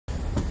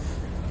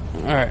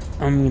Alright,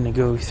 I'm gonna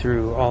go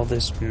through all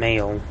this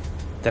mail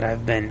that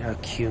I've been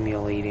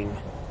accumulating.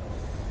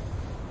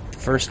 The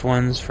first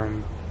one's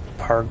from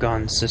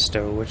Pargon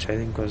Sisto, which I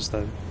think was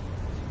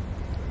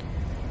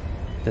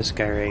this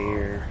guy right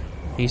here.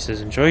 He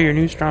says, enjoy your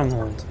new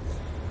stronghold.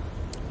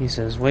 He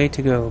says, way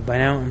to go. By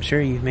now, I'm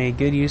sure you've made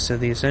good use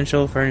of the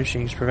essential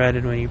furnishings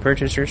provided when you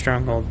purchased your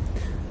stronghold.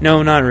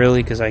 No, not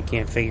really, because I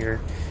can't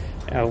figure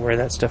out where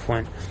that stuff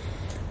went.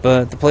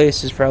 But the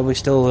place is probably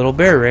still a little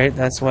bare, right?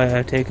 That's why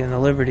I've taken the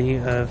liberty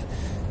of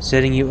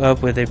setting you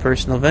up with a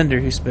personal vendor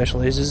who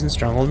specializes in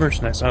stronghold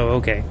merchandise. Oh,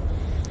 okay.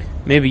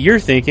 Maybe you're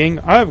thinking,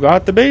 I've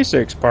got the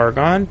basics,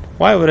 Pargon.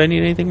 Why would I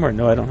need anything more?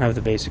 No, I don't have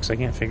the basics. I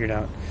can't figure it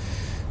out.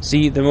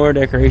 See, the more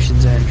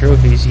decorations and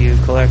trophies you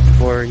collect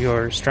for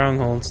your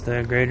strongholds,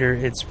 the greater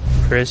its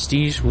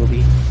prestige will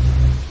be.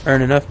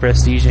 Earn enough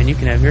prestige and you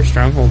can have your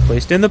stronghold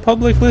placed in the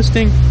public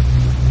listing.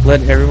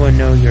 Let everyone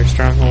know your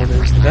stronghold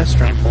is the best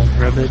stronghold.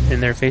 Rub it in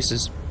their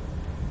faces.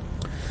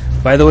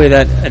 By the way,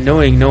 that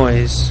annoying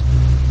noise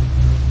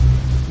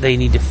they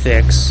need to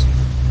fix.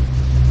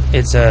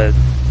 It's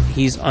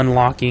he's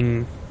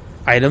unlocking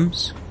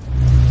items,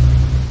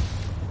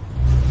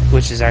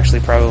 which is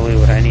actually probably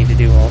what I need to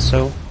do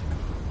also.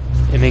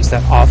 It makes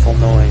that awful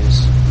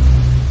noise.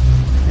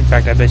 In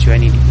fact, I bet you I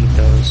need to eat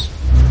those.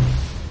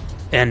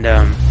 And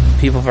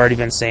people have already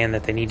been saying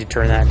that they need to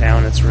turn that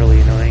down. It's really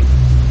annoying.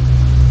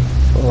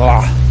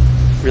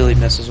 Ugh, really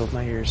messes with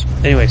my ears.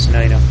 Anyway, so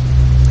now you know.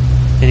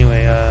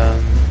 Anyway,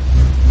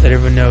 let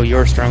everyone know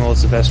your stronghold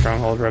is the best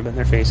stronghold. Rub it in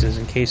their faces.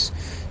 In case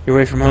you're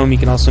away from home, you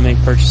can also make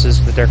purchases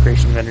with the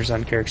decoration vendors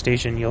on Carrick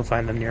Station. You'll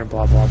find them near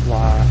blah blah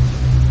blah.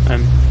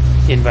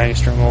 In buying a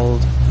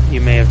stronghold, you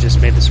may have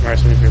just made the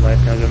smartest move of your life.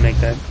 Now go make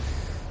that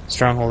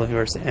stronghold of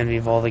yours the envy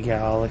of all the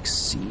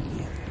galaxy.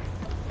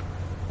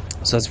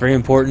 So that's very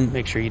important.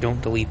 Make sure you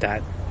don't delete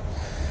that.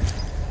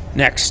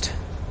 Next.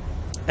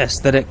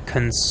 Aesthetic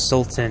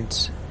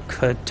Consultant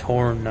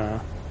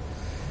Katorna.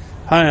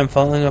 Hi, I'm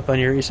following up on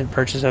your recent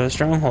purchase of a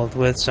stronghold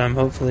with some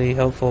hopefully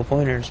helpful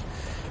pointers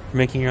for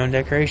making your own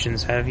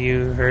decorations. Have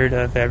you heard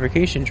of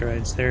fabrication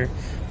droids? They're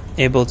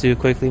able to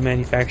quickly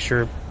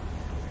manufacture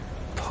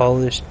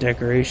polished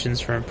decorations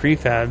from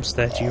prefabs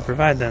that you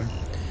provide them.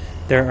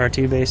 There are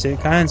two basic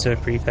kinds of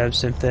prefabs,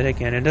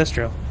 synthetic and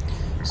industrial.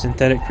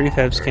 Synthetic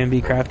prefabs can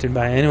be crafted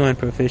by anyone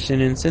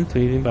proficient in synth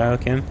weaving,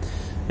 biochem,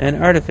 and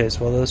artifice,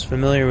 while those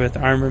familiar with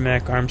armor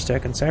mech, arms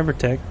tech, and cyber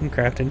tech can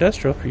craft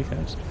industrial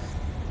prefabs.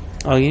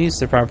 All you need is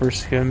the proper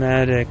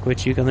schematic,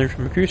 which you can learn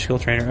from a crew skill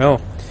trainer.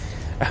 Oh,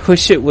 I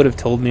wish it would have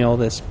told me all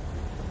this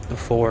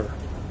before.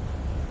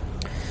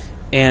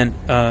 And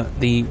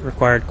the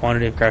required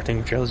quantity of crafting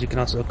materials. You can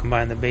also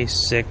combine the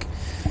basic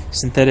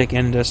synthetic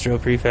and industrial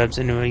prefabs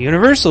into a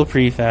universal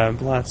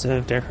prefab. Lots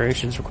of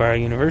decorations require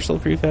universal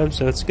prefab,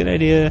 so it's a good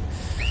idea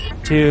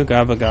to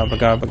gabba gabba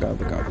gabba gabba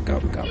gabba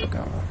gabba gabba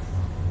gabba.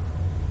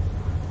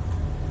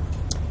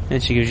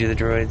 And she gives you the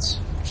droids,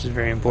 which is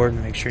very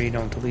important. Make sure you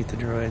don't delete the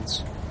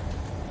droids.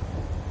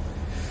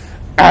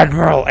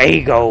 Admiral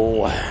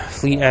Ago!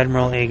 Fleet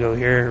Admiral Ago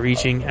here,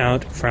 reaching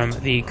out from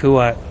the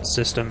Kuat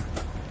system.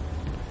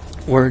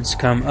 Words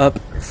come up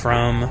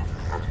from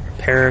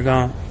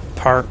Pargon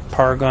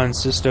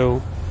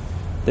Sisto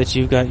that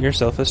you've got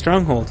yourself a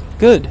stronghold.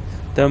 Good!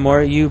 The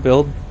more you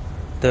build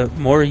that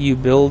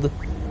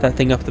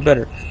thing up, the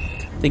better.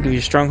 Think of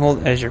your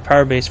stronghold as your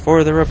power base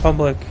for the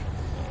Republic.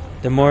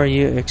 The more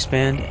you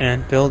expand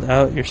and build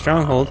out your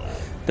stronghold,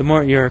 the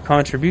more your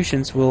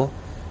contributions will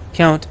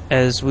count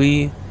as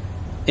we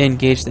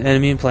engage the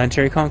enemy in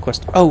planetary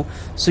conquest. Oh,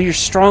 so your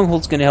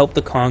stronghold's going to help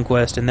the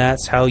conquest, and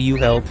that's how you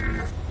help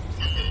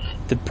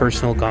the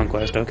personal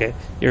conquest. Okay.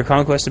 Your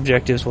conquest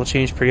objectives will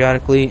change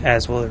periodically,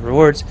 as will the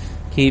rewards.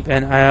 Keep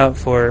an eye out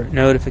for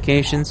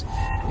notifications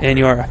in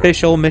your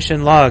official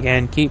mission log,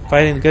 and keep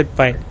fighting the good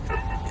fight.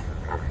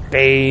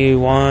 Bay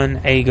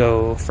 1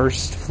 Ago,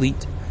 First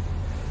Fleet.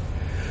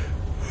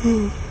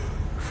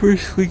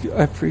 First Fleet,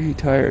 I'm pretty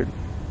tired.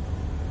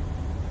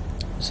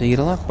 So you get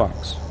a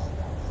lockbox.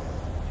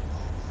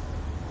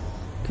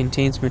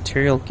 Contains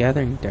material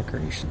gathering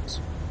decorations,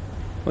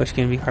 which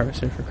can be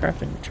harvested for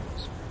crafting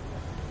materials.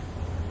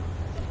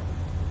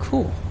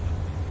 Cool.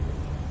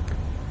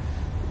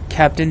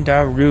 Captain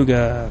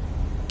Daruga,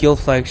 Guild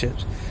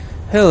Flagships.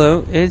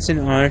 Hello, it's an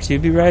honor to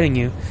be writing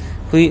you.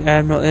 Fleet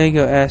Admiral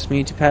Ego asked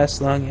me to pass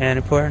along an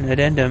important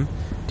addendum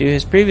to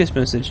his previous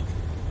message.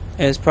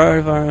 As part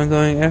of our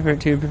ongoing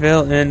effort to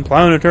prevail in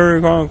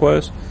planetary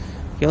conquest,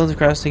 guilds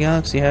across the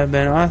galaxy have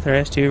been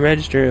authorized to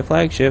register a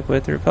flagship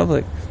with the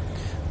Republic.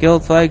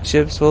 Guild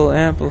flagships will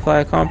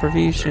amplify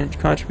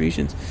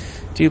contributions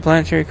to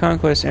planetary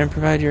conquest and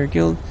provide your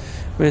guild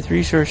with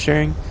resource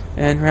sharing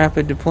and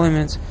rapid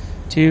deployments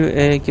to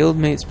a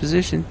guildmate's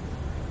position,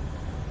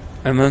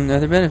 among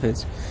other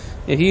benefits.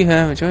 If you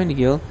haven't joined a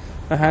guild,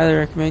 I highly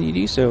recommend you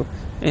do so.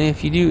 And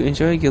if you do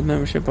enjoy guild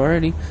membership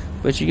already,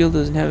 but your guild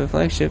doesn't have a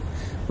flagship,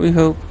 we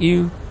hope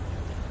you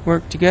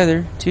work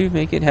together to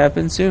make it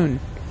happen soon.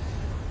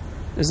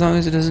 As long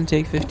as it doesn't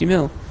take 50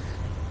 mil.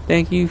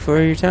 Thank you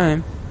for your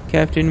time,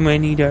 Captain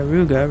Wayne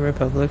Daruga,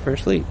 Republic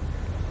First Fleet.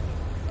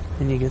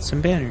 and you get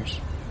some banners.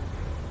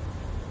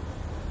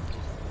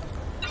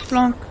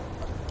 Blonk,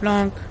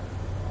 blonk,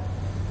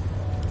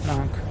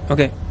 blonk.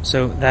 Okay,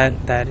 so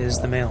that is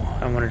the mail.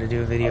 I wanted to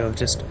do a video of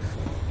just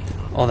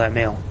all that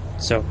mail.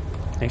 So,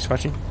 thanks for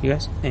watching, you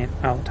guys, and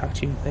I'll talk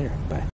to you later. Bye.